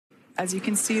As you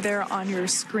can see there on your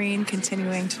screen,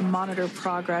 continuing to monitor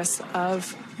progress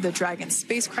of the Dragon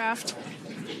spacecraft.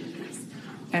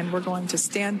 And we're going to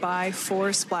stand by for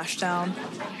splashdown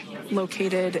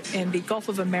located in the Gulf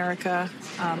of America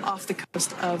off the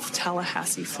coast of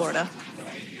Tallahassee, Florida.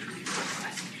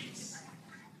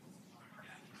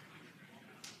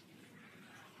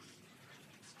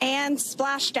 And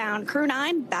splashdown. Crew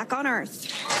 9 back on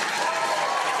Earth.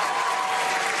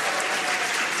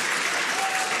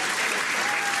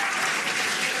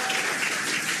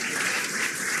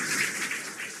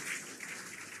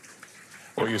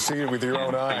 Well, you see it with your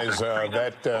own eyes,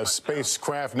 that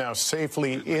spacecraft now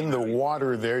safely in the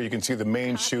water there. You can see the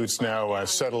main chutes now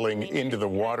settling into the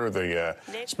water. The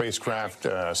spacecraft,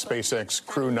 SpaceX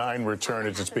Crew 9 return,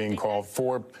 as it's being called,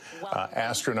 4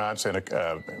 astronauts and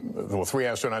 3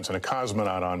 astronauts and a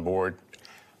cosmonaut on board.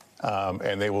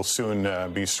 And they will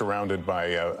soon be surrounded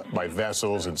by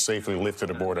vessels and safely lifted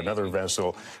aboard another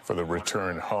vessel for the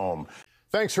return home.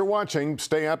 Thanks for watching.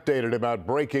 Stay updated about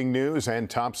breaking news and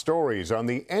top stories on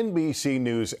the NBC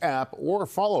News app or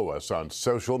follow us on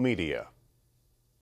social media.